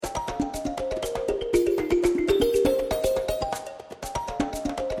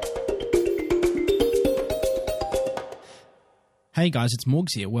Hey guys, it's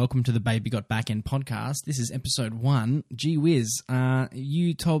Morgs here. Welcome to the Baby Got Backend podcast. This is episode 1. Gee whiz,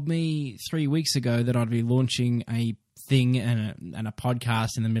 you told me 3 weeks ago that I'd be launching a thing and a podcast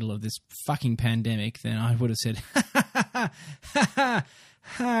in the middle of this fucking pandemic. Then I would have said,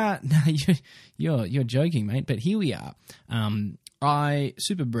 no, you're joking, mate. But here we are.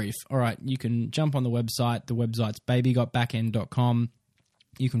 Super brief. All right, you can jump on the website. The website's babygotbackend.com.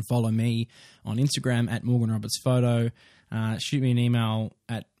 You can follow me on Instagram at Morgan Roberts Photo. Shoot me an email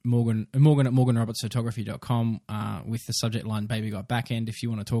at Morgan at morganrobertsphotography.com with the subject line Baby Got Backend if you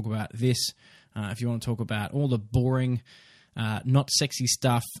want to talk about this, if you want to talk about all the boring, not sexy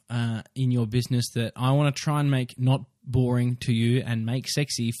stuff in your business that I want to try and make not boring to you and make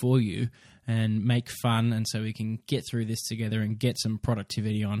sexy for you and make fun, and so we can get through this together and get some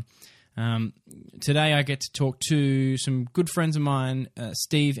productivity on. Today I get to talk to some good friends of mine,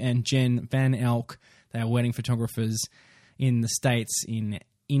 Steve and Jen Van Elk. They are wedding photographers in the States, in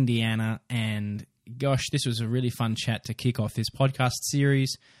Indiana, and gosh, this was a really fun chat to kick off this podcast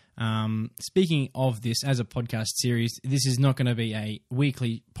series. Speaking of this as a podcast series, this is not going to be a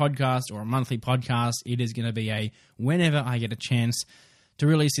weekly podcast or a monthly podcast. It is going to be a whenever I get a chance to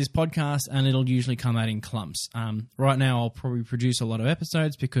release this podcast, and it'll usually come out in clumps. Right now, I'll probably produce a lot of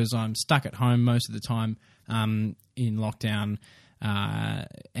episodes because I'm stuck at home most of the time in lockdown.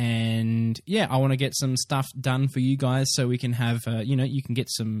 And yeah, I want to get some stuff done for you guys so we can have, you can get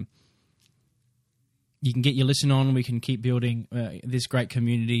your listen on. We can keep building this great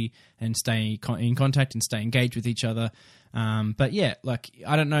community and stay in contact and stay engaged with each other. But yeah,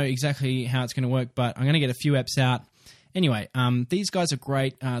 I don't know exactly how it's going to work, but I'm going to get a few eps out. Anyway, these guys are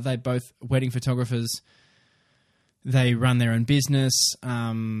great. They're both wedding photographers. They run their own business.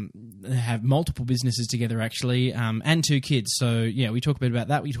 They have multiple businesses together, actually, and 2 kids. So, yeah, we talk a bit about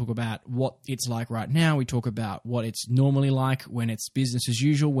that. We talk about what it's like right now. We talk about what it's normally like when it's business as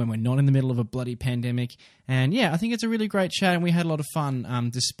usual, when we're not in the middle of a bloody pandemic. And, yeah, I think it's a really great chat, and we had a lot of fun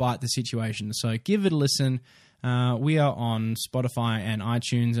despite the situation. So give it a listen. We are on Spotify and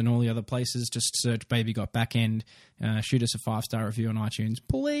iTunes and all the other places. Just search Baby Got Backend. Shoot us a 5-star review on iTunes,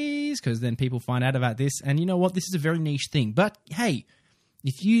 please, because then people find out about this. And you know what? This is a very niche thing. But, hey,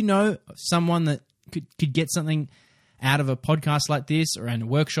 if you know someone that could get something out of a podcast like this or in a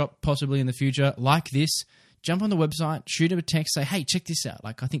workshop possibly in the future like this, jump on the website, shoot them a text, say, hey, check this out.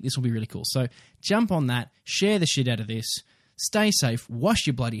 I think this will be really cool. So jump on that, share the shit out of this. Stay safe, wash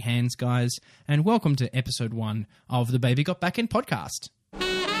your bloody hands, guys, and welcome to episode 1 of the Baby Got Backend podcast.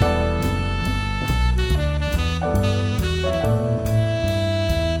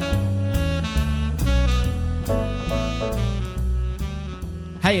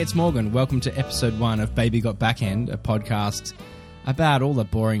 Hey, it's Morgan. Welcome to episode 1 of Baby Got Backend, a podcast about all the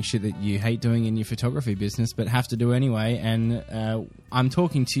boring shit that you hate doing in your photography business but have to do anyway. And I'm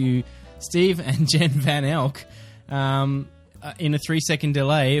talking to Steve and Jen Van Elk. In a 3-second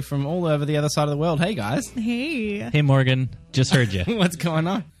delay from all over the other side of the world. Hey, guys. Hey, Morgan. Just heard you. What's going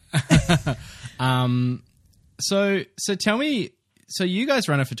on? So tell me, so you guys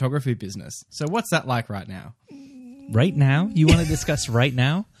run a photography business. So what's that like right now? Right now? You want to discuss right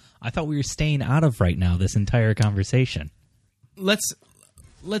now? I thought we were staying out of right now this entire conversation. Let's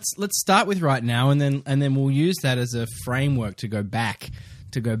start with right now, and then we'll use that as a framework to go back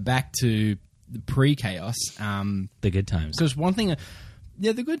to the pre-chaos. The good times. Because one thing...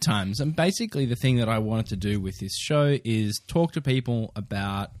 Yeah, the good times. And basically the thing that I wanted to do with this show is talk to people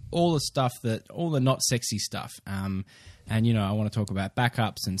about all the not sexy stuff. And, I want to talk about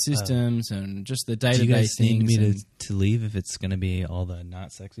backups and systems and just the day-to-day things. Do you guys need me to leave if it's going to be all the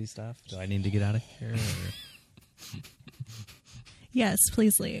not sexy stuff? Do I need to get out of here? Yes,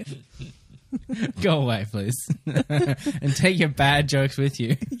 please leave. Go away, please. And take your bad jokes with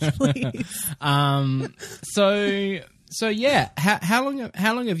you. Please. So yeah, how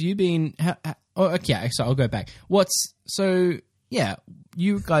long have you been? Okay, so I'll go back.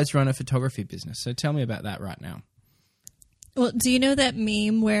 You guys run a photography business, so tell me about that right now. Well, do you know that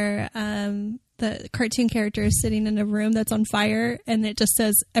meme where the cartoon character is sitting in a room that's on fire and it just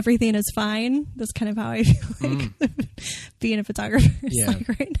says everything is fine? That's kind of how I feel like being a photographer is like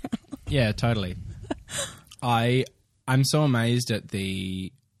right now. Yeah, totally. I'm so amazed at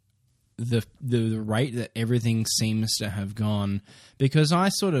the rate that everything seems to have gone, because I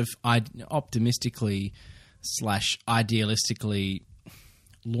optimistically / idealistically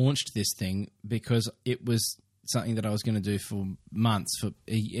launched this thing because it was something that I was going to do for months, for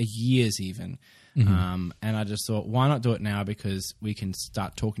years even. Mm-hmm. And I just thought, why not do it now? Because we can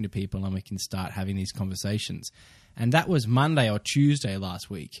start talking to people and we can start having these conversations. And that was Monday or Tuesday last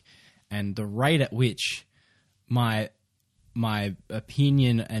week. And the rate at which my my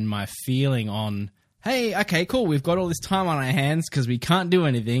opinion and my feeling on, hey, okay, cool, we've got all this time on our hands because we can't do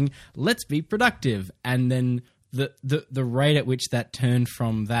anything. Let's be productive. And then the rate at which that turned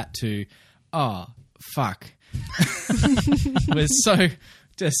from that to, oh, fuck, was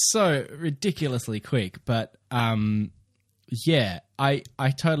so ridiculously quick. But yeah, I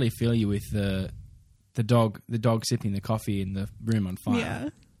totally feel you with the dog sipping the coffee in the room on fire. Yeah.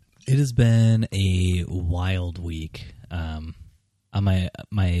 It has been a wild week. On my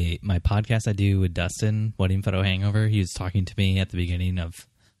podcast I do with Dustin, Wedding Photo Hangover, he was talking to me at the beginning of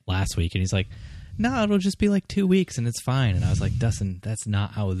last week, and he's like, no, it'll just be like 2 weeks and it's fine. And I was like, Dustin, that's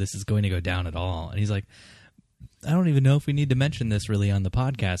not how this is going to go down at all. And he's like, I don't even know if we need to mention this really on the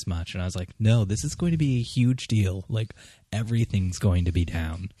podcast much. And I was like, no, this is going to be a huge deal. Like, everything's going to be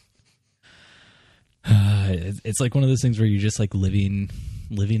down. It's like one of those things where you're just like living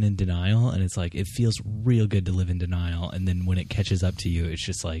in denial, and it's like it feels real good to live in denial, and then when it catches up to you, it's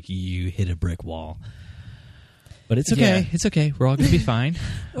just like you hit a brick wall. But it's okay. Yeah. It's okay. We're all going to be fine.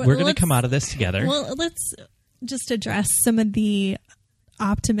 We're going to come out of this together. Well, let's just address some of the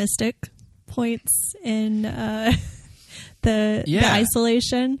optimistic points in the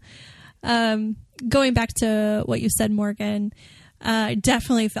isolation. Going back to what you said, Morgan, I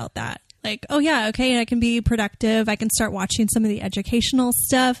definitely felt that. Like, oh yeah, okay, I can be productive. I can start watching some of the educational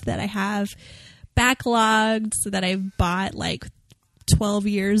stuff that I have backlogged, so that I bought like 12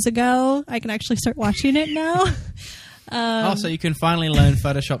 years ago. I can actually start watching it now. So you can finally learn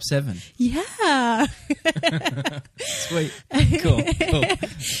Photoshop 7. Yeah. Sweet. Cool.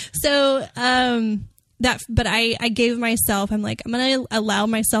 So, but I gave myself, I'm like, I'm going to allow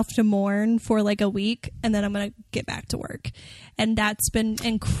myself to mourn for like a week, and then I'm going to get back to work. And that's been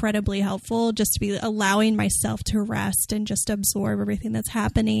incredibly helpful, just to be allowing myself to rest and just absorb everything that's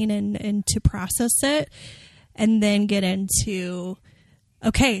happening and to process it, and then get into,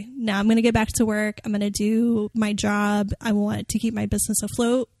 okay, now I'm going to get back to work. I'm going to do my job. I want to keep my business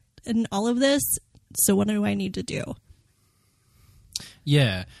afloat and all of this. So what do I need to do?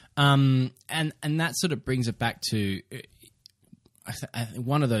 Yeah. And that sort of brings it back to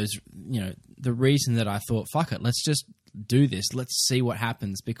one of those, the reason that I thought, fuck it, let's just do this. Let's see what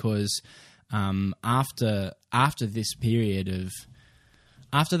happens, because after this period of,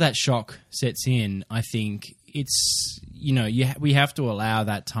 after that shock sets in, I think it's, we have to allow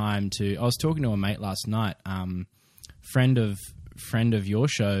that time to. I was talking to a mate last night, friend of your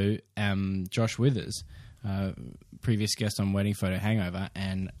show, Josh Withers, previous guest on Wedding Photo Hangover,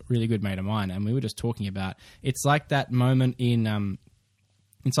 and really good mate of mine, and we were just talking about, it's like that moment in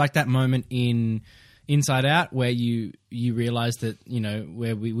Inside Out, where you realize that,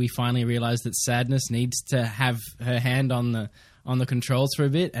 where we finally realize that sadness needs to have her hand on the controls for a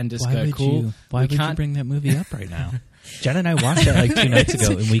bit and just go, cool. Why would you bring that movie up right now? Jen and I watched it like 2 nights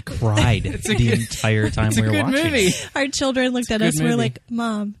ago, and we cried the entire time we were watching it. Our children looked at us and were like,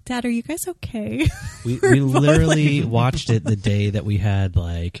 Mom, Dad, are you guys okay? We literally watched it the day that we had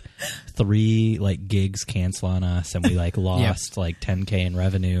like 3 like gigs cancel on us, and we like lost like $10K in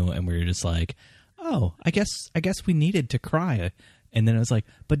revenue, and we were just like, oh, I guess we needed to cry. And then it was like,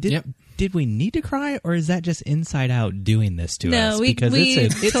 but did we need to cry, or is that just Inside Out doing this to us? Because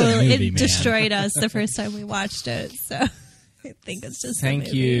it's a movie, it man. destroyed us the first time we watched it. So I think it's just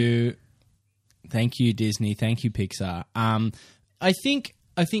thank you, Disney. Thank you, Pixar. I think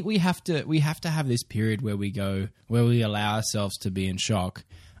we have to have this period where we allow ourselves to be in shock.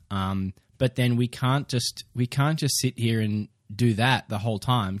 But then we can't just sit here and do that the whole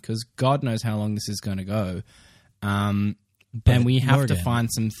time, because God knows how long this is going to go. And we have to find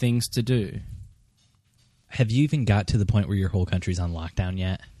some things to do. Have you even got to the point where your whole country's on lockdown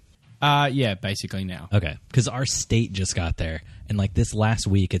yet? Yeah, basically now. Okay, because our state just got there, and like this last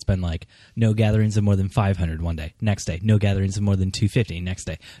week, it's been like no gatherings of more than 500 one day. Next day, no gatherings of more than 250. Next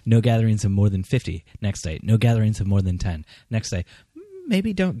day, no gatherings of more than 50. Next day, no gatherings of more than 10. Next day,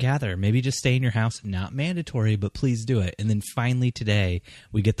 maybe don't gather. Maybe just stay in your house. Not mandatory, but please do it. And then finally today,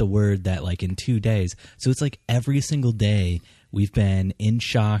 we get the word that like in 2 days. So it's like every single day we've been in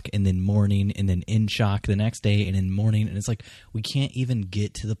shock and then mourning and then in shock the next day and in mourning. And it's like we can't even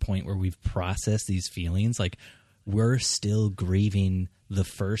get to the point where we've processed these feelings. Like we're still grieving the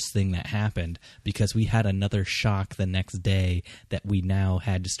first thing that happened because we had another shock the next day that we now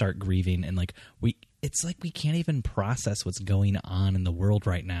had to start grieving. And like it's like we can't even process what's going on in the world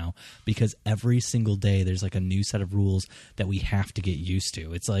right now, because every single day there's like a new set of rules that we have to get used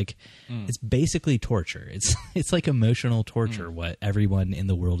to. It's like it's basically torture. It's like emotional torture what everyone in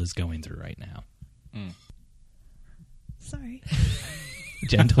the world is going through right now. Sorry.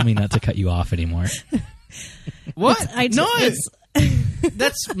 Jen told me not to cut you off anymore. What? No, it's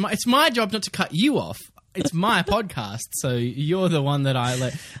it's my job not to cut you off. It's my podcast, so you're the one that I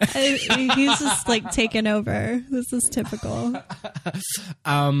let. he's just like taking over. This is typical.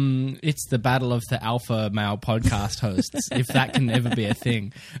 It's the battle of the alpha male podcast hosts, if that can ever be a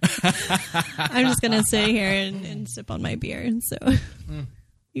thing. I'm just gonna sit here and sip on my beer, so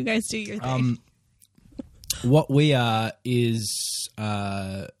you guys do your thing. What we are is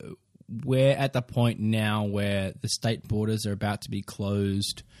we're at the point now where the state borders are about to be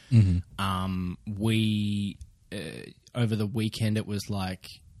closed. We over the weekend it was like,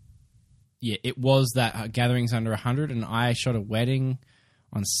 it was that gatherings under 100, and I shot a wedding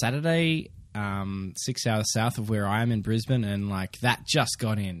on Saturday, 6 hours south of where I am in Brisbane, and like that just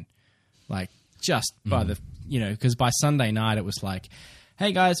got in, like just by the because by Sunday night it was like,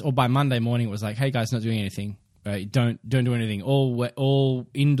 hey guys, or by Monday morning it was like, hey guys, not doing anything. Don't do anything. All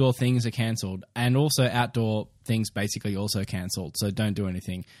indoor things are cancelled, and also outdoor things basically also cancelled. So don't do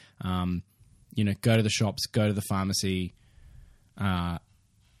anything. Go to the shops, go to the pharmacy. The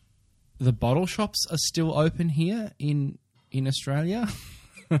bottle shops are still open here in Australia.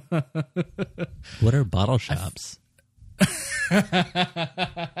 What are bottle shops?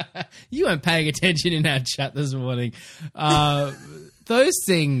 You weren't paying attention in our chat this morning. Those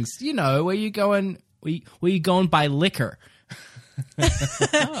things, where you go and where you go and buy liquor.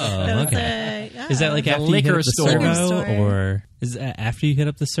 Oh, okay. Is that like The after you hit liquor up the store. servo, or is that after you hit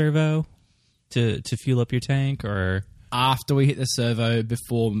up the servo to fuel up your tank, or After we hit the servo,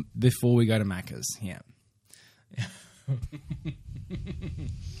 before we go to Macca's, yeah.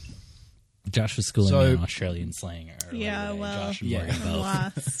 Josh was schooling me on Australian slang earlier Yeah, today. well, Josh and yeah. Morgan I'm both.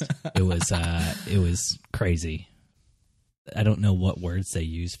 lost. It was crazy. I don't know what words they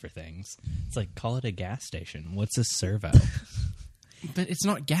use for things. It's like, call it a gas station. What's a servo? But it's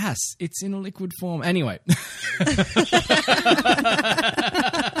not gas. It's in a liquid form. Anyway.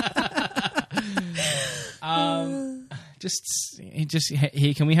 Just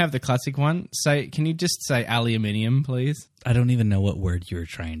here, can we have the classic one? Can you just say aluminium, please? I don't even know what word you were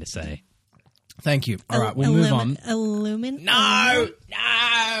trying to say. Thank you. All right, we'll move on. Aluminum? No.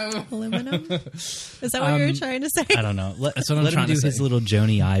 Aluminum? Is that what you were trying to say? I don't know. That's what I'm let him trying to do his say. little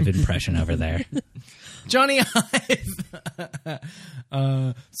Joni Ive impression over there. Johnny Ive.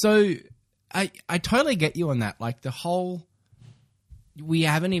 So I totally get you on that. Like the whole, we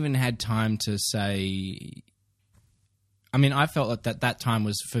haven't even had time to say. I mean, I felt like that time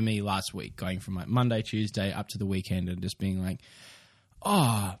was for me last week, going from like Monday, Tuesday up to the weekend, and just being like,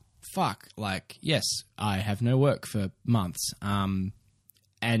 oh fuck, like yes, I have no work for months. And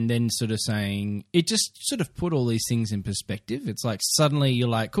then sort of saying, it just sort of put all these things in perspective. It's like suddenly you're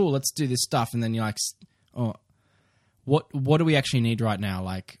like, cool, let's do this stuff. And then you're like, oh, what do we actually need right now?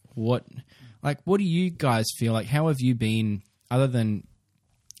 Like what do you guys feel like? How have you been, other than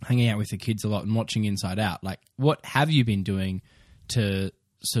hanging out with the kids a lot and watching Inside Out? Like what have you been doing to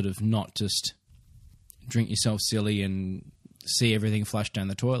sort of not just drink yourself silly and see everything flush down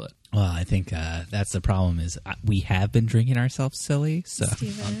the toilet? Well, I think that's the problem is we have been drinking ourselves silly, so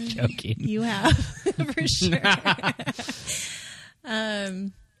Steven, I'm joking. You have, for sure.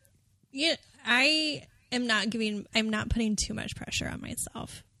 Yeah, I'm not putting too much pressure on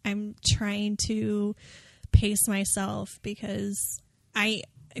myself. I'm trying to pace myself because I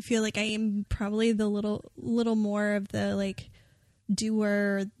feel like I am probably the little more of the like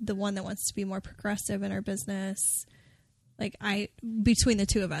doer, the one that wants to be more progressive in our business. Like between the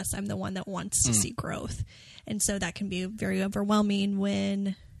two of us, I'm the one that wants to see growth. And so that can be very overwhelming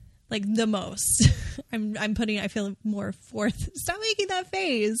when, like, the most I feel more forth. Stop making that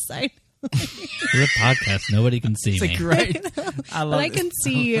face. We're a podcast. Nobody can see It's me. a great. I love But I it. can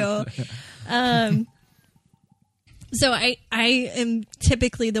see you. So I am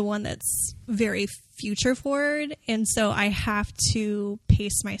typically the one that's very future forward. And so I have to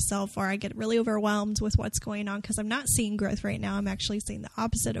pace myself or I get really overwhelmed with what's going on because I'm not seeing growth right now. I'm actually seeing the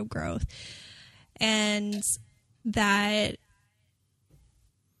opposite of growth. And that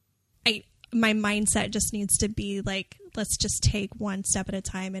my mindset just needs to be like, let's just take one step at a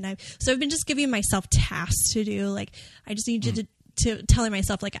time. And I've been just giving myself tasks to do. Like, I just need to telling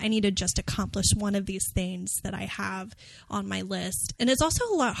myself, like, I need to just accomplish one of these things that I have on my list. And it's also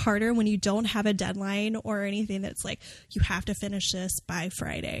a lot harder when you don't have a deadline or anything that's like, you have to finish this by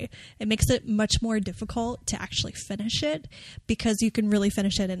Friday. It makes it much more difficult to actually finish it because you can really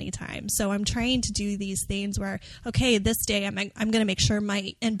finish it anytime. So I'm trying to do these things where, okay, this day I'm going to make sure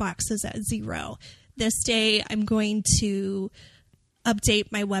my inbox is at 0. This day I'm going to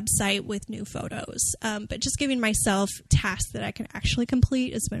update my website with new photos. But just giving myself tasks that I can actually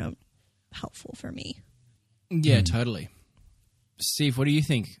complete has been helpful for me. Yeah, totally. Steve, what do you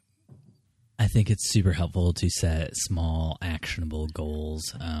think? I think it's super helpful to set small, actionable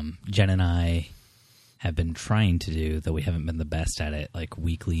goals. Jen and I have been trying to do, though we haven't been the best at it, like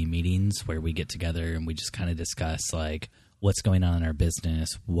weekly meetings where we get together and we just kind of discuss like what's going on in our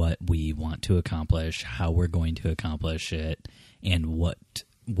business, what we want to accomplish, how we're going to accomplish it, and what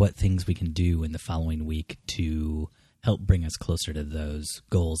things we can do in the following week to help bring us closer to those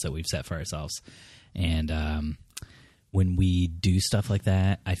goals that we've set for ourselves. And when we do stuff like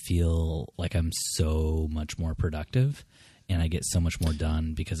that, I feel like I'm so much more productive and I get so much more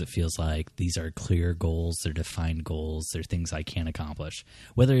done because it feels like these are clear goals, they're defined goals, they're things I can accomplish.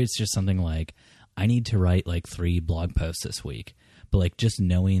 Whether it's just something like, I need to write like 3 blog posts this week, but like just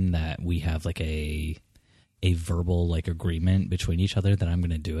knowing that we have like a verbal like agreement between each other that I'm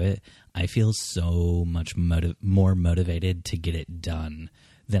going to do it, I feel so much more motivated to get it done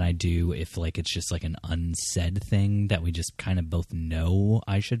than I do if like it's just like an unsaid thing that we just kind of both know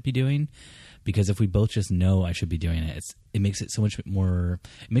I should be doing. Because if we both just know I should be doing it, it makes it so much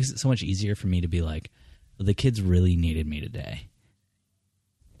easier for me to be like, the kids really needed me today,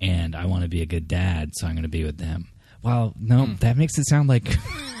 and I want to be a good dad, so I'm going to be with them. Well, no, that makes it sound like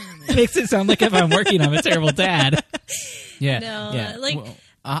if I'm working, I'm a terrible dad. Yeah, No, yeah. like-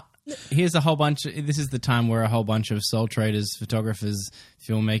 Here's a whole bunch. This is the time where a whole bunch of sole traders, photographers,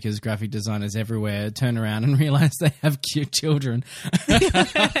 filmmakers, graphic designers everywhere turn around and realize they have cute children. Like,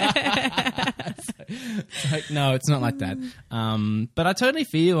 no, it's not like that. But I totally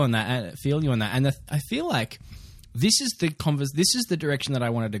feel you on that, and I feel like this is the direction that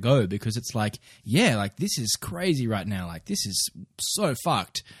I wanted to go, because it's like, yeah, like this is crazy right now. Like this is so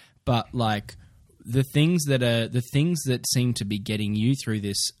fucked, but like. The things that seem to be getting you through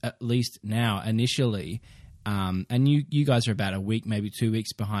this, at least now, initially, and you guys are about a week, maybe 2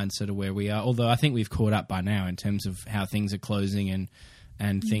 weeks behind sort of where we are, although I think we've caught up by now in terms of how things are closing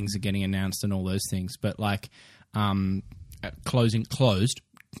and things are getting announced and all those things. But like closed,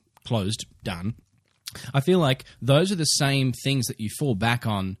 done. I feel like those are the same things that you fall back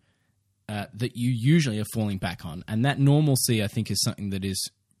on that you usually are falling back on. And that normalcy, I think, is something that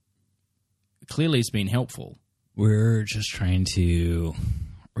is clearly has been helpful. We're trying to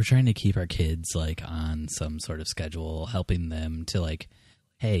keep our kids like on some sort of schedule, helping them to like,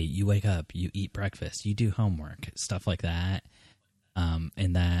 hey, you wake up, you eat breakfast, you do homework, stuff like that.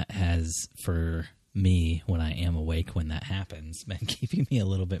 And that has, for me, when I am awake when that happens, been keeping me a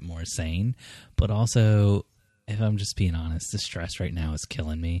little bit more sane. But also, if I'm just being honest, the stress right now is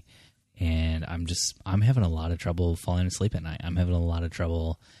killing me. And I'm having a lot of trouble falling asleep at night. I'm having a lot of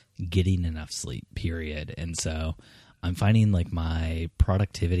trouble getting enough sleep, period. And so I'm finding like my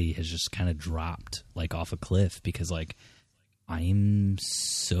productivity has just kind of dropped like off a cliff because like I'm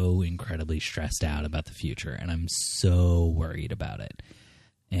so incredibly stressed out about the future and I'm so worried about it.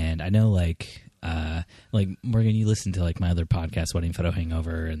 And I know like Morgan, you listen to like my other podcast, Wedding Photo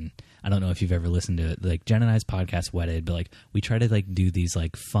Hangover, and I don't know if you've ever listened to it. Like Jen and I's podcast, Wedded, but like we try to like do these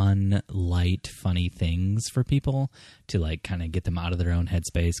like fun, light, funny things for people to like kind of get them out of their own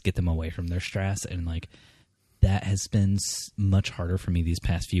headspace, get them away from their stress, and like that has been much harder for me these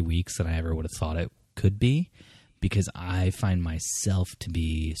past few weeks than I ever would have thought it could be, because I find myself to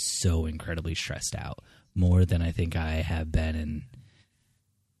be so incredibly stressed out, more than I think I have been in.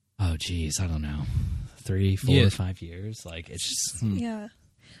 Oh, geez, I don't know, 3, 4, 5 years. Like it's just Yeah.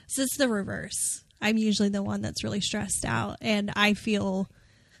 So it's the reverse. I'm usually the one that's really stressed out, and I feel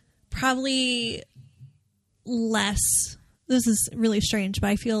probably less. This is really strange, but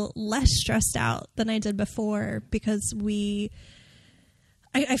I feel less stressed out than I did before because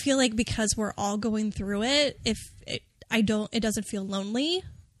I feel like because we're all going through it, it doesn't feel lonely.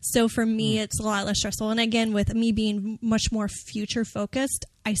 So for me, it's a lot less stressful. And again, with me being much more future focused,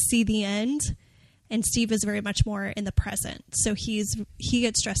 I see the end. And Steve is very much more in the present. So he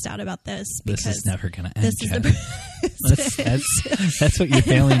gets stressed out about this. This is never going to end. This is that's what you're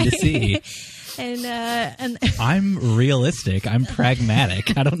failing to see. And I'm realistic. I'm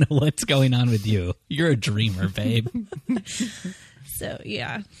pragmatic. I don't know what's going on with you. You're a dreamer, babe. So,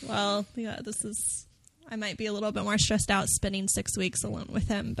 yeah. Well, yeah, I might be a little bit more stressed out spending 6 weeks alone with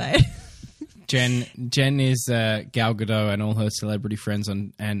him, but... Jen is Gal Gadot and all her celebrity friends,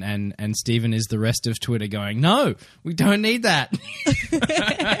 and Stephen is the rest of Twitter going, no, we don't need that.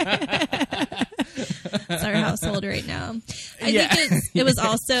 It's our household right now. I think it was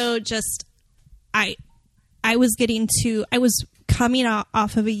also just I was coming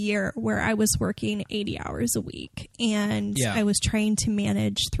off of a year where I was working 80 hours a week, and I was trying to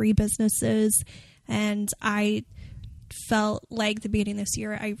manage 3 businesses, and I felt like the beginning of this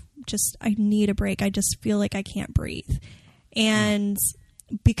year, I need a break. I just feel like I can't breathe. And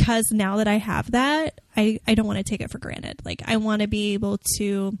because now that I have that, I don't want to take it for granted. Like, I want to be able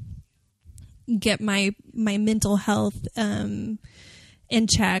to get my mental health in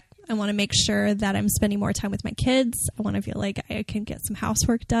check. I want to make sure that I'm spending more time with my kids. I want to feel like I can get some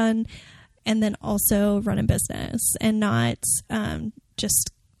housework done, and then also run a business and not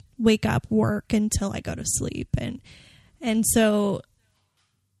just wake up, work until I go to sleep. And so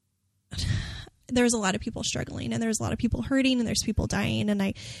there's a lot of people struggling, and there's a lot of people hurting, and there's people dying, and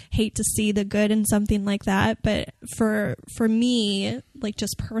I hate to see the good in something like that. But for me, like,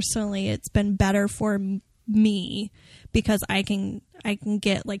 just personally, it's been better for me because I can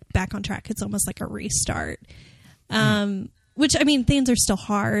get like back on track. It's almost like a restart. Which, I mean, things are still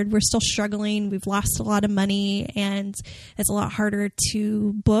hard. We're still struggling. We've lost a lot of money, and it's a lot harder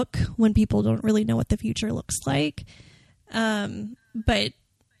to book when people don't really know what the future looks like. But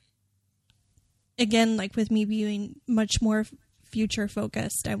again, like with me being much more future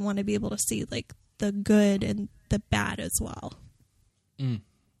focused, I want to be able to see like the good and the bad as well.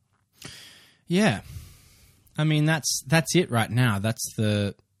 Yeah. I mean, that's it right now. That's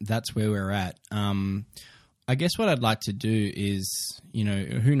where we're at. I guess what I'd like to do is,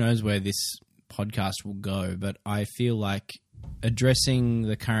 who knows where this podcast will go, but I feel like addressing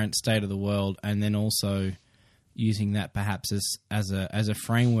the current state of the world and then also using that perhaps as a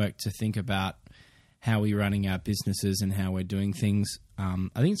framework to think about how we're running our businesses and how we're doing things. I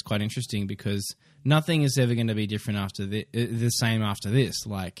think it's quite interesting because nothing is ever going to be different after the same after this.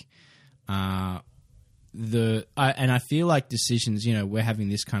 Like, and I feel like decisions, we're having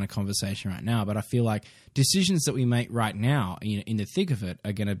this kind of conversation right now, but I feel like decisions that we make right now, in the thick of it,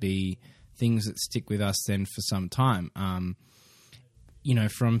 are going to be things that stick with us then for some time.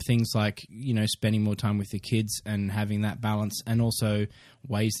 From things like, spending more time with the kids and having that balance, and also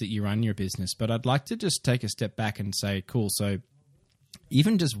ways that you run your business. But I'd like to just take a step back and say, cool, so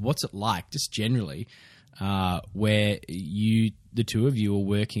even just what's it like, just generally, where the two of you are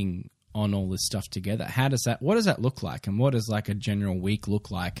working on all this stuff together? What does that look like? And what does like a general week look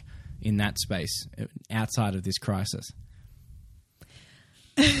like in that space outside of this crisis?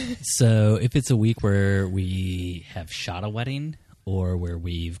 So if it's a week where we have shot a wedding or where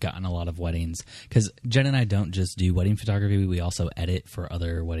we've gotten a lot of weddings, because Jen and I don't just do wedding photography, we also edit for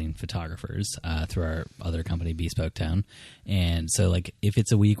other wedding photographers through our other company, Bespoke Town. And so like if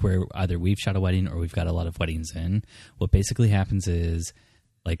it's a week where either we've shot a wedding or we've got a lot of weddings in, what basically happens is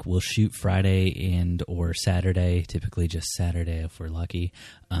like we'll shoot Friday and or Saturday, typically just Saturday if we're lucky.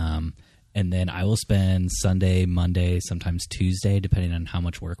 And then I will spend Sunday, Monday, sometimes Tuesday, depending on how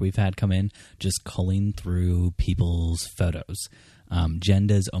much work we've had come in, just culling through people's photos. Jen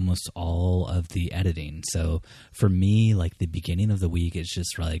does almost all of the editing. So for me, like the beginning of the week is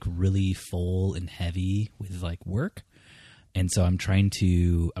just like really full and heavy with like work. And so I'm trying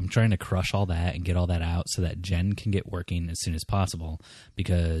to crush all that and get all that out so that Jen can get working as soon as possible.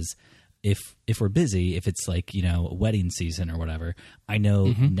 Because if we're busy, if it's like, wedding season or whatever, I know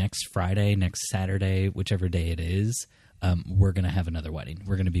next Friday, next Saturday, whichever day it is, we're going to have another wedding.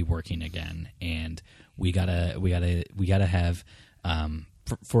 We're going to be working again. And we gotta have,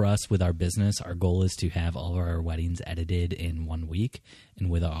 for us with our business, our goal is to have all of our weddings edited in 1 week. And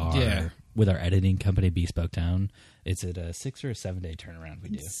with our editing company, Bespoke Town, is it a 6 or a 7 day turnaround we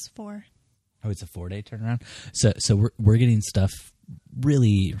do? It's 4. Oh, it's a 4 day turnaround. So we're getting stuff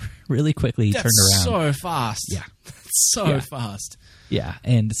really, really quickly turned around. So fast. Yeah. So fast. Yeah.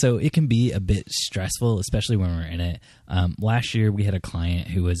 And so it can be a bit stressful, especially when we're in it. Last year we had a client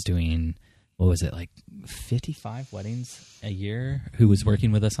who was doing, what was it, like 55 weddings a year, who was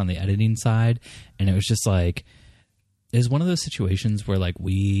working with us on the editing side. And it was just like, it was one of those situations where like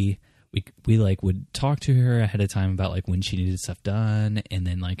we like would talk to her ahead of time about like when she needed stuff done. And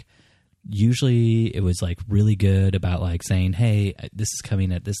then like, usually it was like really good about like saying, hey, this is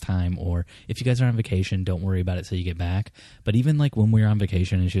coming at this time, or if you guys are on vacation, don't worry about it till you get back. But even like when we were on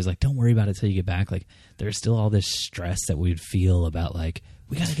vacation and she was like, don't worry about it till you get back, like there's still all this stress that we'd feel about like,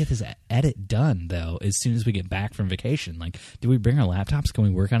 we got to get this edit done though as soon as we get back from vacation. Like, do we bring our laptops? Can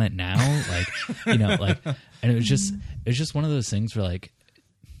we work on it now? Like, and it was just one of those things where like,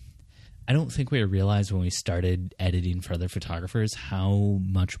 I don't think we realized when we started editing for other photographers how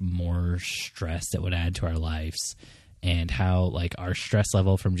much more stress that would add to our lives, and how like our stress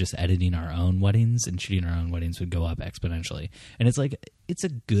level from just editing our own weddings and shooting our own weddings would go up exponentially. And it's like, it's a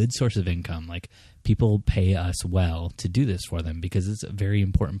good source of income. Like people pay us well to do this for them because it's a very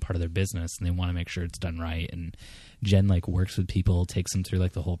important part of their business and they want to make sure it's done right. And Jen like works with people, takes them through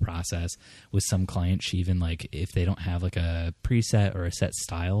like the whole process. With some clients, she even like if they don't have like a preset or a set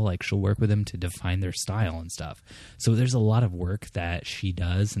style, like she'll work with them to define their style and stuff. So there's a lot of work that she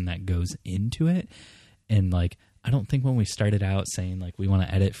does and that goes into it. And like, I don't think when we started out saying like we want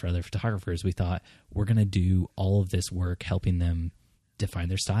to edit for other photographers, we thought we're going to do all of this work helping them define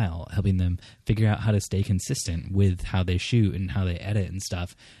their style, helping them figure out how to stay consistent with how they shoot and how they edit and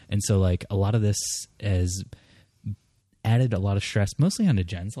stuff. And so like a lot of this has added a lot of stress, mostly onto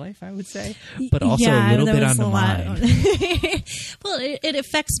Jen's life, I would say, but also a little bit onto mine. Well, it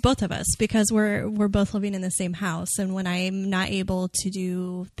affects both of us because we're both living in the same house, and when I'm not able to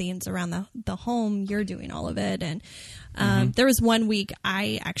do things around the home, you're doing all of it. And there was one week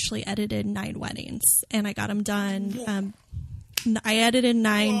I actually edited 9 weddings, and I got them done. I edited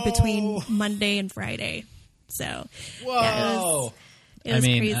 9 between Monday and Friday, so yeah, it was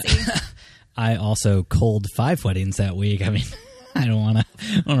crazy. I also culled 5 weddings that week. I mean, I don't want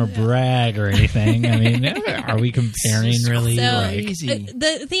to brag or anything. I mean, are we comparing really? So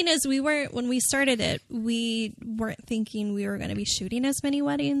the thing is, when we started it, we weren't thinking we were going to be shooting as many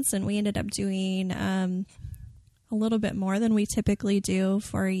weddings, and we ended up doing a little bit more than we typically do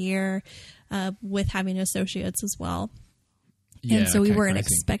for a year, with having associates as well. Yeah, and so we weren't crazy.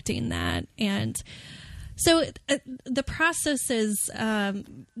 expecting that. And so the process is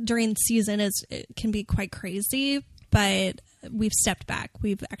during season it can be quite crazy, but we've stepped back.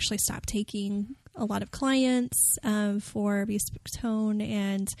 We've actually stopped taking a lot of clients for Bespoke Tone,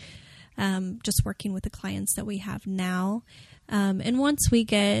 and just working with the clients that we have now. And once we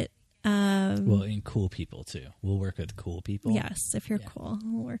get well, and cool people too. We'll work with cool people. Yes, if you're cool,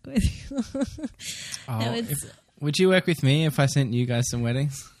 we'll work with you. Would you work with me if I sent you guys some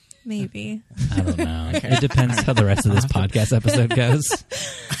weddings? Maybe. I don't know. It depends how the rest of this podcast episode goes.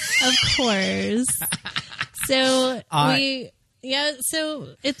 Of course. So so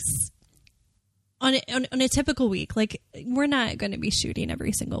it's on a typical week. Like, we're not going to be shooting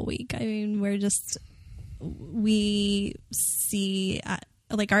every single week. I mean, we see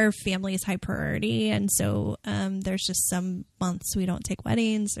like our family is high priority, and so there's just some months we don't take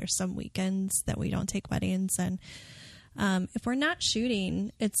weddings. There's some weekends that we don't take weddings, and if we're not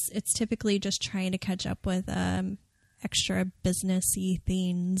shooting, it's typically just trying to catch up with extra businessy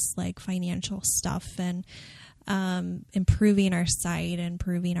things like financial stuff, and improving our site,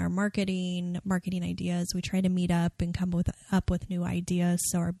 improving our marketing ideas. We try to meet up and come up with new ideas,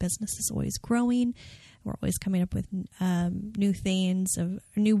 so our business is always growing. We're always coming up with new things,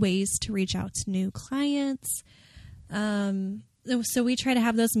 new ways to reach out to new clients. So we try to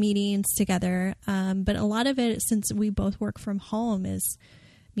have those meetings together. But a lot of it, since we both work from home, is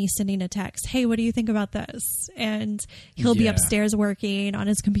me sending a text, hey, what do you think about this? And he'll be upstairs working on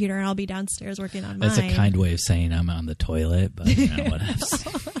his computer, and I'll be downstairs working on mine. That's a kind way of saying I'm on the toilet, but you know what else.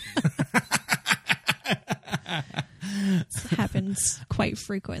 It happens quite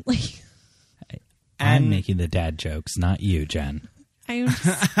frequently. I'm making the dad jokes, not you, Jen. It's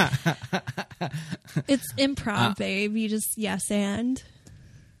improv, babe. You just yes and.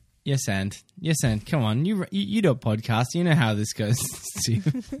 Yes, and come on, you do a podcast. You know how this goes.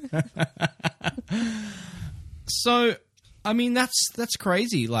 So, I mean, that's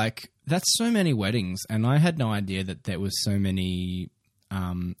crazy. Like, that's so many weddings, and I had no idea that there was so many.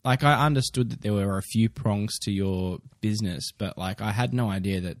 Like, I understood that there were a few prongs to your business, but like, I had no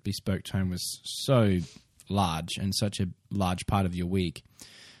idea that Bespoke Tone was so large and such a large part of your week.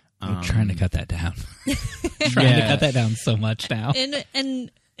 I'm trying to cut that down. Trying to cut that down so much now.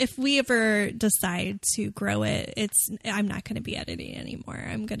 And if we ever decide to grow it, I'm not going to be editing anymore.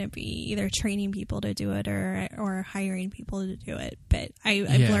 I'm going to be either training people to do it or hiring people to do it. But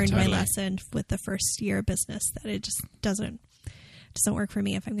I've learned my lesson with the first year of business that it just doesn't work for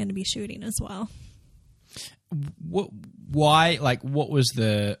me if I'm going to be shooting as well. Why? Like, what were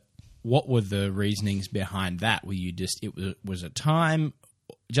the reasonings behind that? Were you just was it time?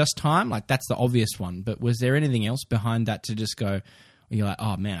 Just time? Like, that's the obvious one. But was there anything else behind that to just go? You're like,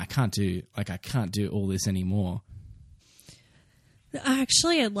 oh man, I can't do all this anymore.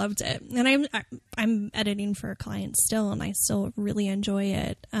 Actually, I loved it, and I'm editing for a client still, and I still really enjoy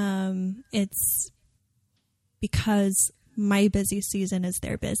it. It's because my busy season is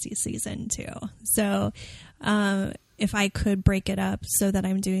their busy season too. So, if I could break it up so that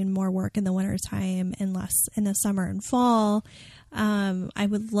I'm doing more work in the wintertime and less in the summer and fall, I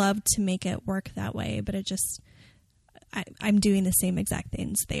would love to make it work that way, but I'm doing the same exact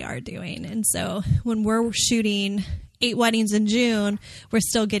things they are doing. And so when we're shooting 8 weddings in June, we're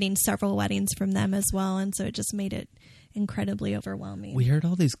still getting several weddings from them as well. And so it just made it incredibly overwhelming. We heard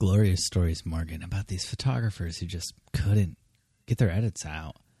all these glorious stories, Morgan, about these photographers who just couldn't get their edits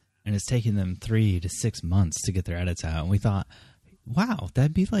out. And it's taking them 3 to 6 months to get their edits out. And we thought, wow,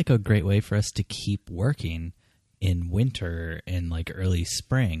 that'd be like a great way for us to keep working in winter and like early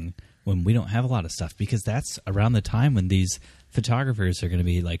spring when we don't have a lot of stuff, because that's around the time when these photographers are going to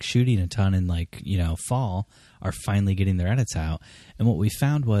be like shooting a ton in like, you know, fall, are finally getting their edits out. And what we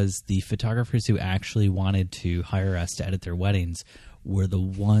found was the photographers who actually wanted to hire us to edit their weddings were the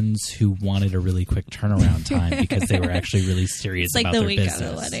ones who wanted a really quick turnaround time because they were actually really serious it's like about the their week business.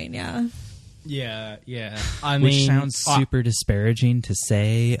 of the wedding, yeah. Yeah. Which sounds super disparaging to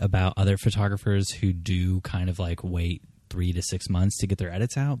say about other photographers who do kind of like wait 3 to 6 months to get their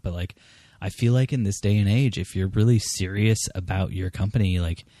edits out. But like, I feel like in this day and age, if you're really serious about your company,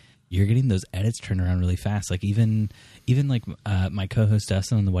 like you're getting those edits turned around really fast. Like even like my co-host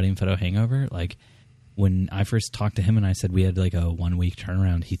Dustin on the Wedding Photo Hangover, like when I first talked to him and I said we had like a 1 week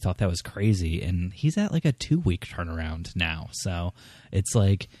turnaround, he thought that was crazy. And he's at like a 2 week turnaround now. So it's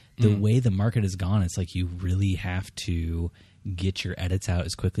like the way the market has gone, it's like you really have to get your edits out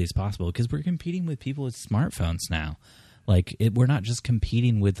as quickly as possible because we're competing with people with smartphones now. Like we're not just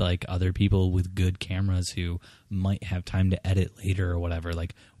competing with like other people with good cameras who might have time to edit later or whatever.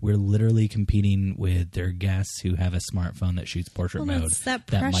 Like we're literally competing with their guests who have a smartphone that shoots portrait mode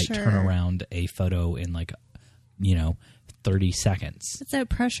that might turn around a photo in like, 30 seconds. It's that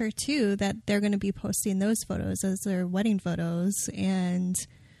pressure too that they're going to be posting those photos as their wedding photos, and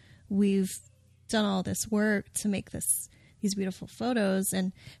we've done all this work to make these beautiful photos,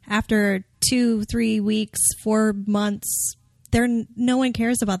 and after 2, 3 weeks, 4 months, no one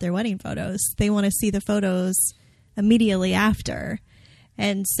cares about their wedding photos. They want to see the photos immediately after.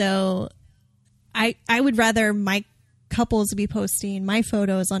 And so I would rather my couples be posting my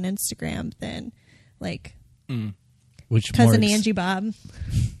photos on Instagram than like Which cousin Angie Bob.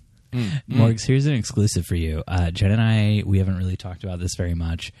 Morgs, here's an exclusive for you. Jen and I, we haven't really talked about this very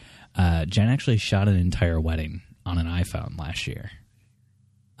much. Jen actually shot an entire wedding on an iPhone last year,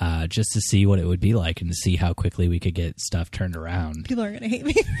 just to see what it would be like and to see how quickly we could get stuff turned around. People are going to hate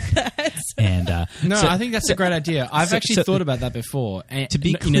me for that. And I think that's a great idea. I've actually thought about that before, and to be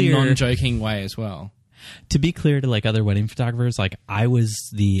in a clear, non-joking way as well. To be clear to like other wedding photographers, like I was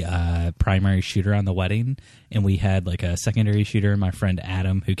the primary shooter on the wedding, and we had like a secondary shooter, my friend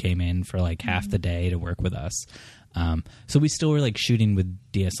Adam, who came in for like half the day to work with us. So we still were like shooting with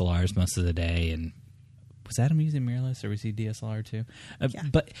DSLRs most of the day. And was Adam using mirrorless or was he DSLR too? Yeah.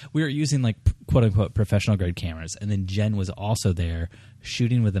 But we were using like quote unquote professional grade cameras. And then Jen was also there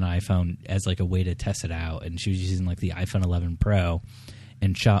shooting with an iPhone as like a way to test it out. And she was using like the iPhone 11 Pro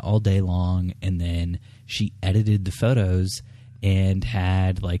and shot all day long. And then she edited the photos and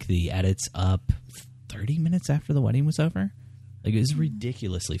had like the edits up 30 minutes after the wedding was over. Like it was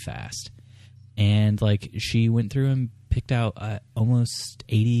ridiculously fast. And like she went through and picked out almost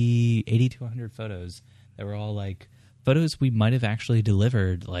 80 to 100 photos that were all like photos we might have actually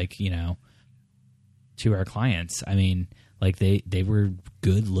delivered like, to our clients. I mean, like they were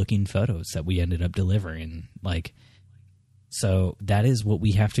good looking photos that we ended up delivering. Like, so that is what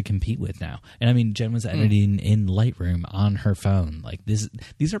we have to compete with now. And I mean, Jen was editing in Lightroom on her phone. Like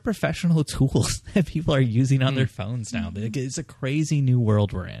these are professional tools that people are using on their phones now. It's a crazy new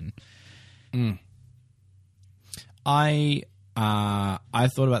world we're in. I thought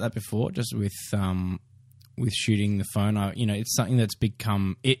about that before, just with shooting the phone. It's something that's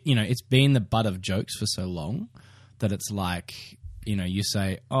become it's been the butt of jokes for so long that it's like, you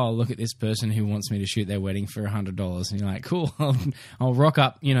say, oh, look at this person who wants me to shoot their wedding for $100, and you're like, cool, I'll rock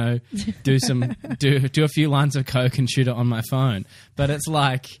up, do a few lines of coke and shoot it on my phone. But it's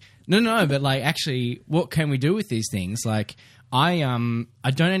like, no, but like actually, what can we do with these things? Like, I don't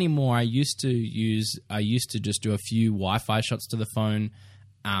anymore. I used to just do a few Wi-Fi shots to the phone,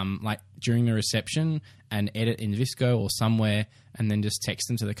 like during the reception, and edit in VSCO or somewhere, and then just text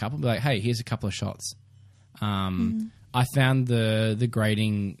them to the couple, be like, hey, here's a couple of shots. I found the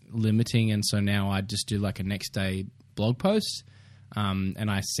grading limiting, and so now I just do like a next day blog post, and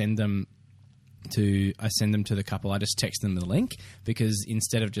I send them to the couple. I just text them the link, because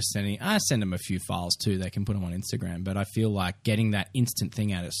instead of just I send them a few files too. They can put them on Instagram, but I feel like getting that instant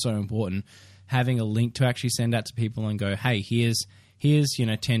thing out is so important. Having a link to actually send out to people and go, hey, here's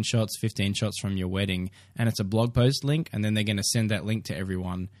 10 shots, 15 shots from your wedding, and it's a blog post link, and then they're going to send that link to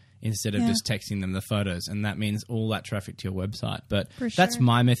everyone instead of just texting them the photos, and that means all that traffic to your website. But that's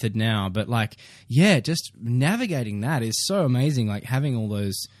my method now. But like, just navigating that is so amazing. Like having all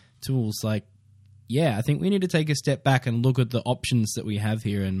those tools, like, I think we need to take a step back and look at the options that we have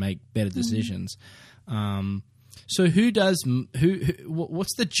here and make better decisions. So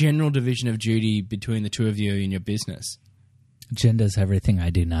what's the general division of duty between the two of you in your business? Jen does everything. I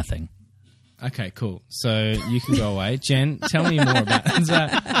do nothing. Okay, cool. So you can go away. Jen, tell me more about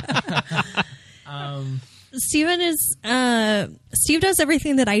that. Steve does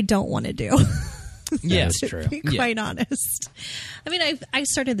everything that I don't want to do. Yeah, That's true. To be quite honest. I mean, I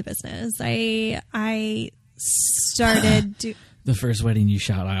started the business. I started The first wedding you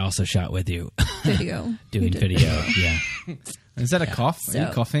shot, I also shot with you. video. Doing video, yeah. Is that a cough? Are you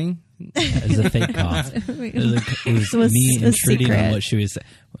So- coughing? It was a fake cough. It was It was me a intruding on secret. what she was saying.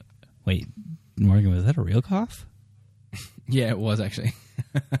 Wait, Morgan, was that a real cough? Yeah, it was actually.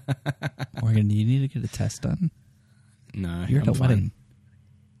 Morgan, do you need to get a test done? No, You're at I'm a fine. wedding.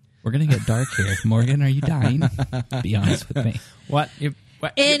 We're going to get dark here. Morgan, are you dying? Be honest with me. What? Jen's going to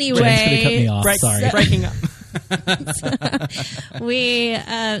cut me Anyway, off. Sorry. Breaking up.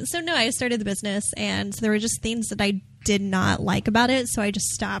 I started the business, and there were just things that I did not like about it, so I just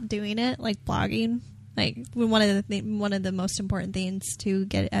stopped doing it, like blogging. Like one of the most important things to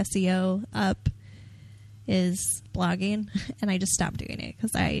get SEO up is blogging, and I just stopped doing it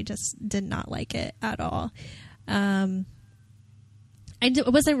because I just did not like it at all. I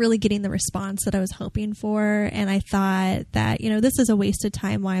wasn't really getting the response that I was hoping for, and I thought that, this is a waste of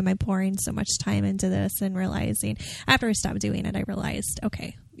time. Why am I pouring so much time into this? And realizing, after I stopped doing it, I realized,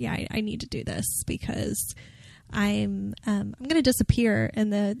 okay, yeah, I need to do this because I'm going to disappear in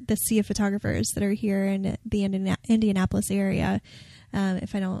the sea of photographers that are here in the Indianapolis area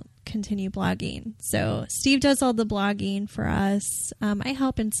if I don't continue blogging. So Steve does all the blogging for us. I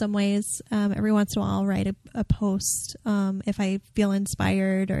help in some ways. Every once in a while I'll write a post if I feel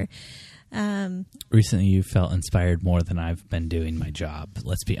inspired or Recently, you felt inspired more than I've been doing my job.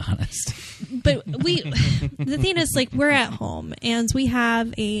 Let's be honest. but the thing is, like, we're at home and we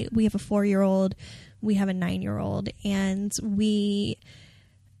have a 4-year-old, we have a 9-year-old, and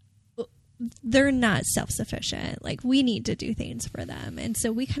they're not self-sufficient. Like, we need to do things for them. And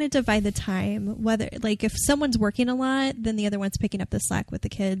so we kind of divide the time, whether, like, if someone's working a lot, then the other one's picking up the slack with the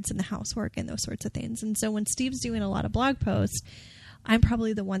kids and the housework and those sorts of things. And so when Steve's doing a lot of blog posts, I'm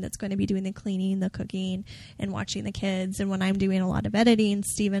probably the one that's going to be doing the cleaning, the cooking, and watching the kids. And when I'm doing a lot of editing,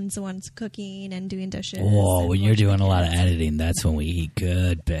 Steven's the one's cooking and doing dishes. Whoa, and when you're watching doing the a lot of kids. editing, that's when we eat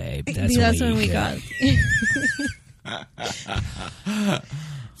good, babe. That's when we eat go. good.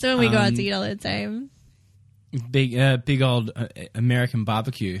 So when we go out to eat all the time. Big old American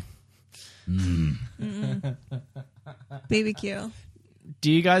barbecue. BBQ.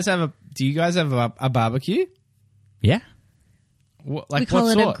 Do you guys have a barbecue? Yeah. What, We call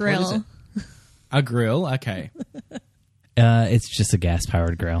what it a sort? What is grill. it? A grill, okay. It's just a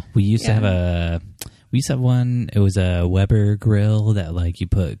gas-powered grill. We used to have one. It was a Weber grill that, like, you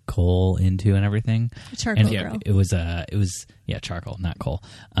put coal into and everything. Charcoal And grill. it was charcoal, not coal.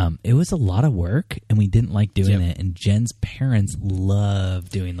 It was a lot of work, and we didn't like doing it. And Jen's parents love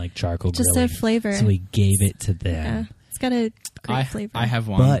doing, like, charcoal Just grilling. a flavor. So we gave it to Yeah. them. It's got a great flavor. I have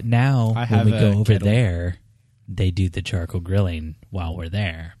one. But now, I when have we a go over kettle. there, they do the charcoal grilling while we're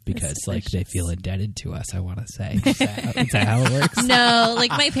there because, It's like, they delicious. feel indebted to us, I want to say. Is that how it works? No,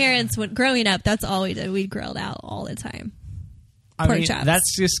 like my parents, growing up, that's all we did. We grilled out all the time. I pork mean, chops.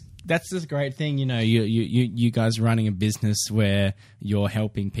 that's this great thing. You know, you guys running a business where you're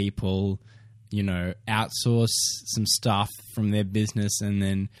helping people, you know, outsource some stuff from their business, and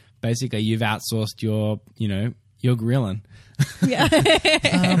then basically you've outsourced your grilling. Yeah. We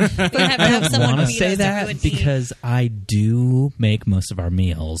have to have I someone want to feed say us that every week. because I do make most of our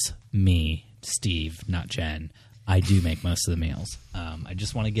meals. Me, Steve, not Jen. I do make most of the meals. I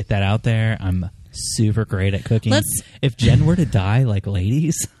just want to get that out there. I'm super great at cooking. If Jen were to die, like,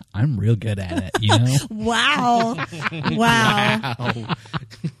 ladies, I'm real good at it, you know? Wow. Wow,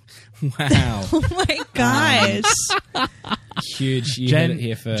 Oh my gosh. huge! You heard it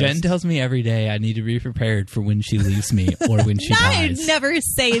here first. Jen tells me every day I need to be prepared for when she leaves me or when she I dies. never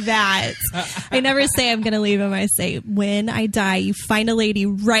say that. I never say I'm going to leave him. I say, when I die, you find a lady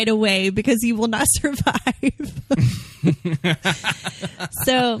right away because you will not survive.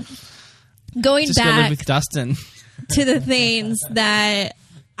 So, going Just go live back with Dustin. to the things that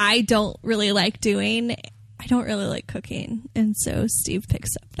I don't really like doing, I don't really like cooking, and so Steve picks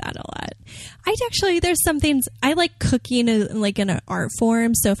up that a lot. There's some things I like cooking like in an art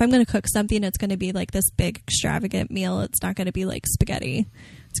form. So if I'm going to cook something, it's going to be like this big extravagant meal. It's not going to be like spaghetti.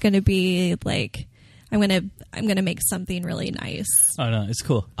 It's going to be like I'm gonna make something really nice Oh no, it's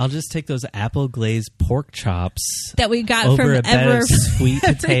cool. I'll just take those apple glazed pork chops that we got over from a bed Ever. of sweet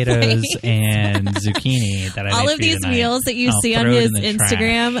potatoes and zucchini that I All made of for you these tonight. meals that you I'll see on throw it his in the trash.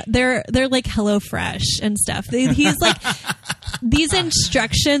 Instagram, they're like HelloFresh and stuff. He's like, these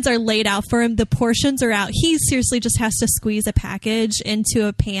instructions are laid out for him. The portions are out. He seriously just has to squeeze a package into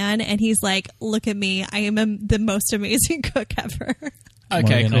a pan, and he's like, "Look at me! I am the most amazing cook ever." Okay,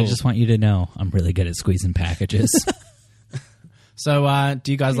 Morgan, cool. I just want you to know I'm really good at squeezing packages. So,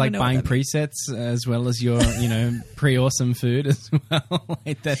 do you guys like know what buying that means. presets as well as your, pretty awesome food as well?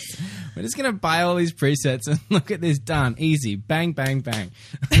 Like we're just gonna buy all these presets and look at this, done, easy, bang, bang, bang.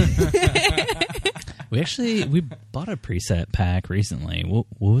 we bought a preset pack recently. What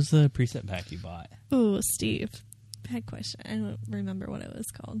was the preset pack you bought? Ooh, Steve, bad question. I don't remember what it was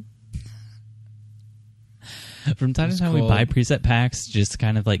called. From time to time, we called- buy preset packs just to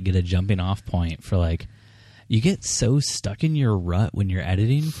kind of like get a jumping off point for like. You get so stuck in your rut when you're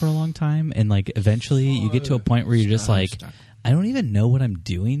editing for a long time, and like eventually you get to a point where you're just I'm like, stuck. I don't even know what I'm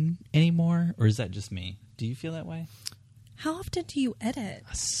doing anymore. Or is that just me? Do you feel that way? How often do you edit?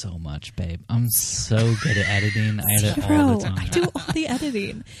 So much, babe. I'm so good at editing. I edit all the time. I do all the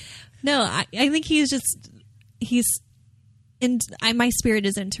editing. No, I think he's my spirit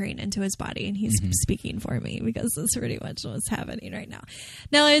is entering into his body, and he's speaking for me, because that's pretty much what's happening right now.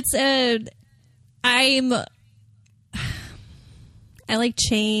 No, it's I like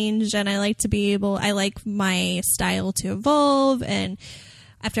change, and I like my style to evolve. And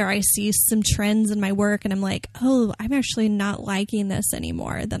after I see some trends in my work and I'm like, oh, I'm actually not liking this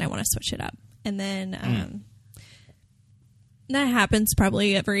anymore, then I want to switch it up. And then that happens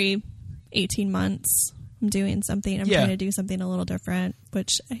probably every 18 months. I'm doing something. I'm trying to do something a little different,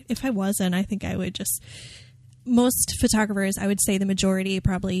 which if I wasn't, I think I would just... Most photographers, I would say the majority,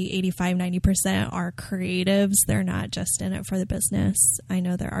 probably 85-90%, are creatives. They're not just in it for the business. I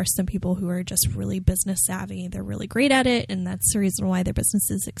know there are some people who are just really business savvy. They're really great at it, and that's the reason why their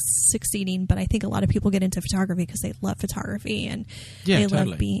business is succeeding. But I think a lot of people get into photography because they love photography, and they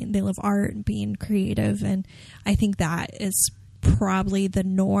love art and being creative. And I think that is probably the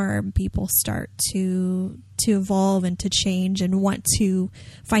norm. People start to evolve and to change and want to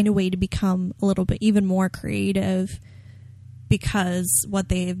find a way to become a little bit even more creative, because what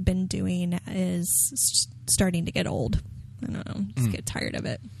they've been doing is starting to get old. I don't know, just get tired of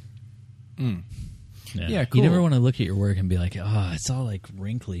it. Yeah, cool. You never want to look at your work and be like, oh, it's all like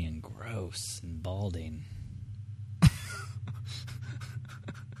wrinkly and gross and balding.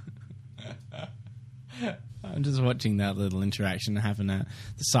 I'm just watching that little interaction happen, the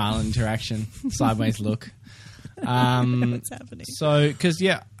silent interaction, sideways look. What's happening? So, because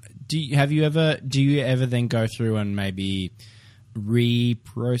do you ever then go through and maybe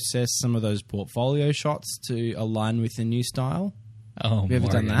reprocess some of those portfolio shots to align with the new style? Oh, Have you ever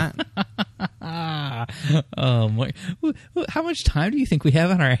done that? How much time do you think we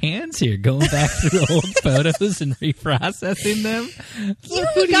have on our hands here, going back through old photos and reprocessing them?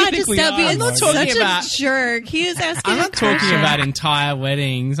 You got to stop being such about- a jerk. He is asking. I'm not talking about entire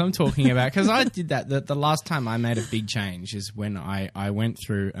weddings. I'm talking about, because I did that. The last time I made a big change is when I went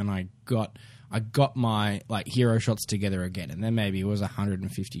through and I got my like hero shots together again, and then maybe it was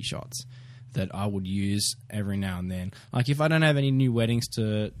 150 shots that I would use every now and then. Like if I don't have any new weddings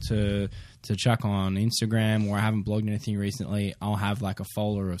to chuck on Instagram, or I haven't blogged anything recently, I'll have like a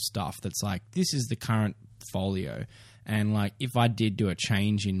folder of stuff that's like, this is the current folio. And like if I did do a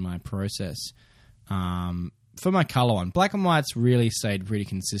change in my process, for my color one, black and white's really stayed pretty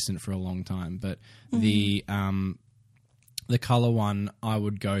consistent for a long time, but the color one, I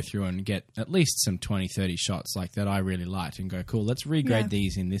would go through and get at least some 20-30 shots like that I really liked and go, cool, let's regrade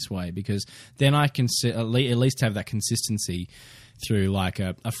these in this way, because then I can at least have that consistency through like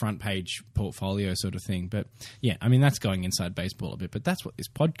a front page portfolio sort of thing. But yeah, I mean, that's going inside baseball a bit, but that's what this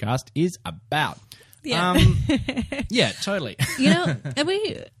podcast is about. Yeah. Yeah, totally.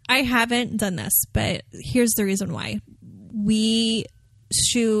 I haven't done this, but here's the reason why. We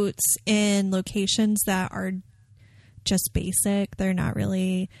shoot in locations that are just basic. They're not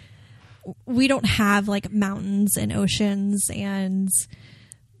really, we don't have like mountains and oceans and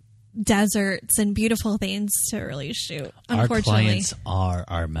deserts and beautiful things to really shoot. Our Unfortunately, clients are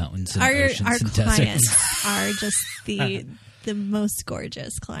our mountains and our oceans and clients deserts. are just the most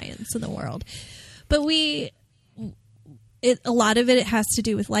gorgeous clients in the world. But a lot of it has to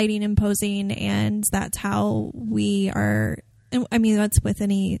do with lighting and posing, and that's how we are. I mean, that's with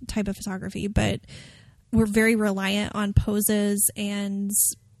any type of photography, but we're very reliant on poses and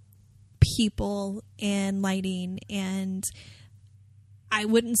people and lighting. And I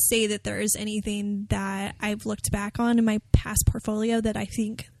wouldn't say that there is anything that I've looked back on in my past portfolio that I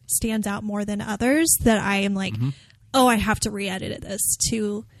think stands out more than others that I am like, oh, I have to re-edit this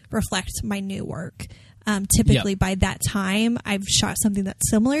to reflect my new work. Typically by that time I've shot something that's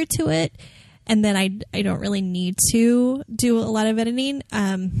similar to it, and then I don't really need to do a lot of editing.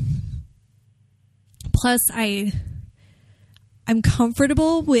 Plus I'm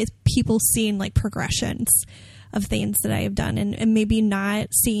comfortable with people seeing like progressions of things that I have done, and maybe not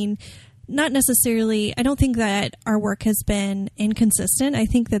necessarily, I don't think that our work has been inconsistent. I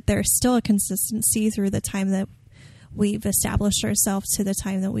think that there's still a consistency through the time that we've established ourselves to the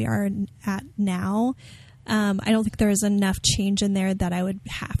time that we are at now. I don't think there is enough change in there that I would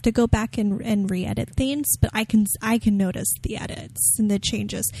have to go back and re-edit things, but I can notice the edits and the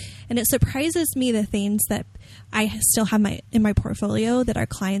changes. And it surprises me the things that I still have in my portfolio that our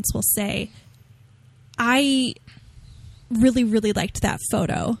clients will say, I really, really liked that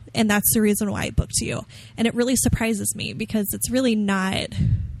photo, and that's the reason why I booked you. And it really surprises me because it's really not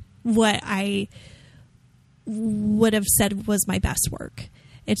what I would have said was my best work.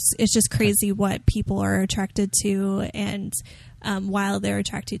 It's just crazy what people are attracted to, and while they're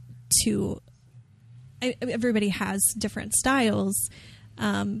attracted to, everybody has different styles,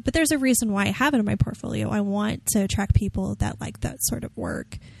 but there's a reason why I have it in my portfolio. I want to attract people that like that sort of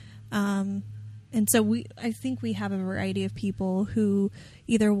work. And so I think we have a variety of people who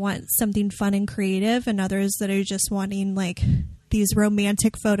either want something fun and creative, and others that are just wanting like these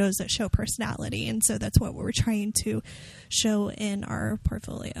romantic photos that show personality. And so that's what we're trying to show in our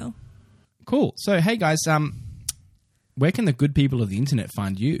portfolio. Cool. So, hey guys, where can the good people of the internet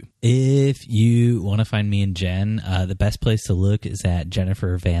find you? If you want to find me and Jen, the best place to look is at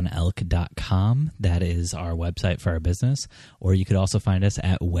jennifervanelk.com. That is our website for our business. Or you could also find us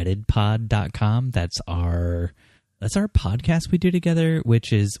at weddedpod.com. That's our podcast we do together,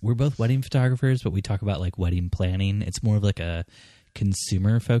 which is, we're both wedding photographers, but we talk about like wedding planning. It's more of like a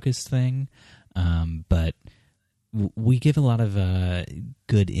consumer focused thing. But we give a lot of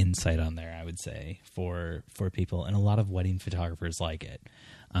good insight on there, I would say, for people, and a lot of wedding photographers like it.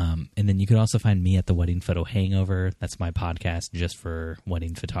 And then you can also find me at the Wedding Photo Hangover. That's my podcast just for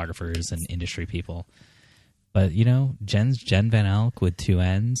wedding photographers and industry people. But, you know, Jen's Jen Van Alk with 2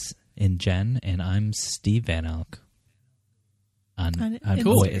 N's in Jen, and I'm Steve Van Alk.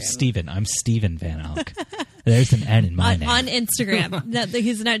 Cool. Wait, it's Steven. I'm Steven Van Alk. There's an N in my name. On Instagram.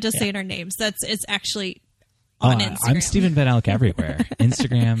 He's not just saying our names. It's actually on Instagram. I'm Steven Van Alk everywhere.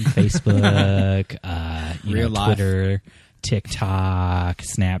 Instagram, Facebook, Twitter, TikTok,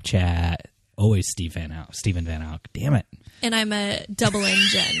 Snapchat. Always Steven Van Alk. Damn it. And I'm a double N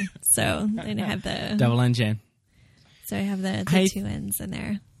Jen. So I have the Double N Jen. So I have the 2 N's in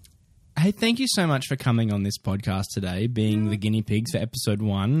there. Hey, thank you so much for coming on this podcast today, being the guinea pigs for episode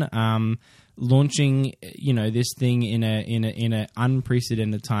 1. Launching, you know, this thing in a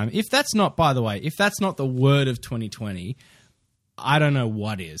unprecedented time. If that's not, by the way, if that's not the word of 2020, I don't know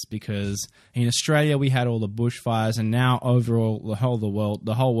what is, because in Australia we had all the bushfires, and now overall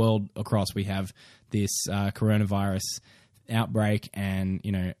the whole world across, we have this coronavirus outbreak, and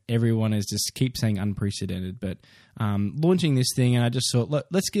you know, everyone is just keep saying unprecedented, but launching this thing, and I just thought,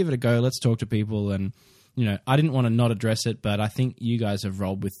 let's give it a go, let's talk to people. And you know, I didn't want to not address it, but I think you guys have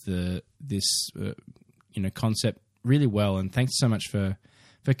rolled with this concept really well, and thanks so much for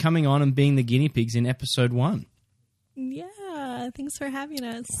coming on and being the guinea pigs in episode 1. Yeah, thanks for having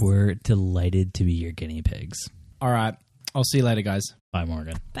us. We're delighted to be your guinea pigs. All right, I'll see you later, guys. Bye,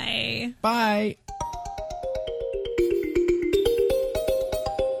 Morgan. Bye. Bye.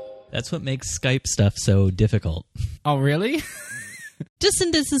 That's what makes Skype stuff so difficult. Oh, really? Just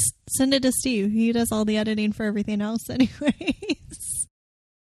send it to Steve. He does all the editing for everything else anyways.